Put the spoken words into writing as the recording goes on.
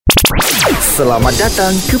Selamat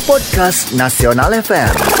datang ke Podcast Nasional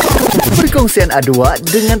FM. Perkongsian ADHWA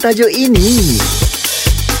dengan tajuk ini.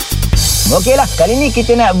 Okeylah, kali ni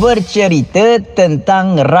kita nak bercerita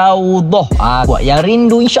tentang Raudhah. Buat yang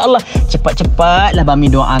rindu, insyaAllah cepat-cepatlah Bami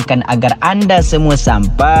doakan agar anda semua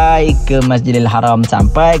sampai ke Masjidil Haram,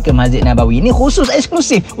 sampai ke Masjid Nabawi. Ini khusus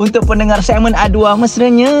eksklusif untuk pendengar segmen ADHWA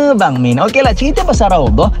mesranya Bang Min. Okeylah, cerita pasal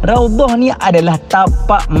Raudhah. Raudhah ni adalah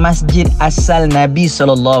tapak masjid asal Nabi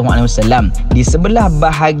SAW. Di sebelah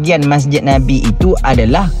bahagian Masjid Nabi itu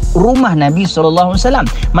adalah rumah Nabi SAW.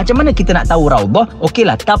 Macam mana kita nak tahu Raudhah?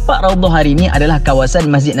 Okeylah, tapak Raudhah hari ini adalah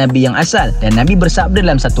kawasan Masjid Nabi yang asal. Dan Nabi bersabda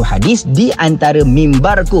dalam satu hadis, di antara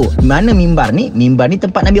mimbarku. Mana mimbar ni? Mimbar ni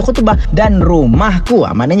tempat Nabi khutbah. Dan rumahku.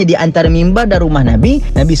 Maknanya di antara mimbar dan rumah Nabi,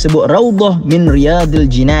 Nabi sebut Raudhah min riyadil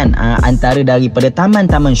jinan. Antara daripada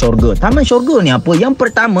taman-taman syurga. Taman syurga ni apa? Yang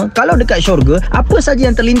pertama, kalau dekat syurga, apa saja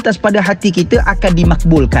yang terlintas pada hati kita akan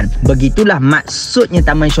dimakbulkan. Begitulah maksudnya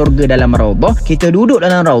taman syurga dalam Raudhah. Kita duduk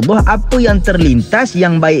dalam Raudhah, apa yang terlintas,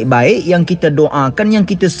 yang baik-baik, yang kita doakan, yang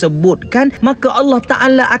kita sebutkan, maka Allah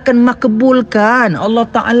Ta'ala akan makbulkan. Allah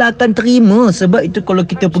Ta'ala akan terima. Sebab itu kalau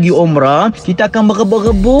kita pergi umrah, kita akan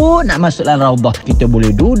berebut-rebut nak masuk dalam Raudhah. Kita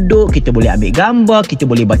boleh duduk, kita boleh ambil gambar, kita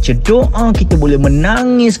boleh baca doa, kita boleh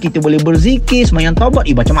menangis, kita boleh berzikir, sembahyang taubat,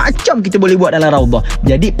 macam-macam kita boleh buat dalam Raudhah.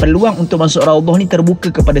 Jadi peluang untuk masuk Raudhah ni terbuka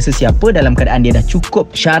kepada sesiapa dalam keadaan dia dah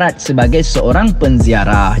cukup syarat sebagai seorang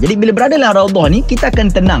penziarah. Jadi bila berada dalam Raudhah ni, kita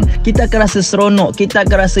akan tenang, kita akan rasa seronok, kita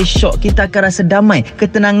akan rasa syok, kita akan rasa damai,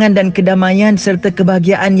 ketenangan dan kedamaian serta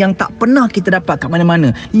kebahagiaan yang tak pernah kita dapat kat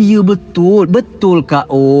mana-mana. Ya betul Kak.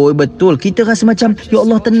 Betul. Kita rasa macam ya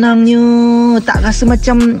Allah tenangnya. Tak rasa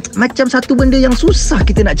macam satu benda yang susah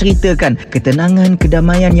kita nak ceritakan. Ketenangan,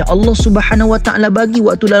 kedamaian yang Allah Subhanahu Wa Taala bagi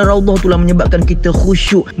waktu dalam Raudhah itulah menyebabkan kita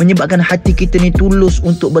khusyuk, menyebabkan hati kita ni tulus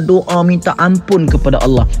untuk berdoa minta ampun kepada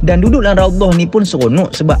Allah. Dan duduk dalam Raudhah ni pun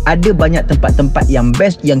seronok sebab ada banyak tempat-tempat yang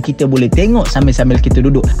best yang kita boleh tengok sambil-sambil kita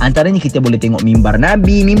duduk. Antaranya kita boleh tengok mimbar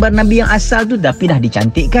Nabi yang asal tu tapi dah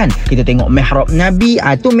dicantikkan. Kita tengok mihrab Nabi.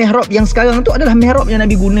 Tu mihrab yang sekarang tu adalah mihrab yang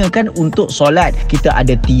Nabi gunakan untuk solat. Kita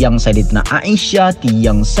ada tiang Sayyidatina Aisyah,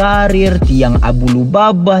 tiang Sarir, tiang Abu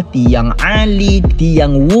Lubabah, tiang Ali,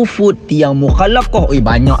 tiang Wufud, tiang Mukhalaqah.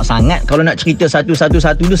 Banyak sangat. Kalau nak cerita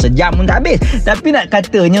satu-satu tu sejam pun tak habis. Tapi nak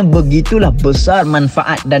katanya begitulah besar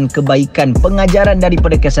manfaat dan kebaikan pengajaran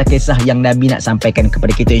daripada kisah-kisah yang Nabi nak sampaikan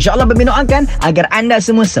kepada kita. InsyaAllah Bami doakan agar anda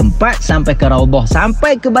semua sempat sampai ke Raudhah,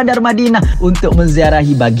 sampai ke Bandar Madinah untuk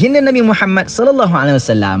menziarahi baginda Nabi Muhammad sallallahu alaihi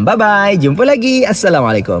wasallam. Bye-bye. Jumpa lagi.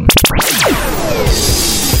 Assalamualaikum.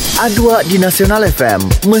 ADHWA di Nasional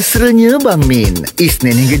FM. Mesranya Bang Min.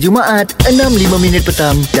 Isnin hingga Jumaat, 6.05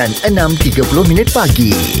 petang dan 6.30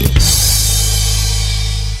 pagi.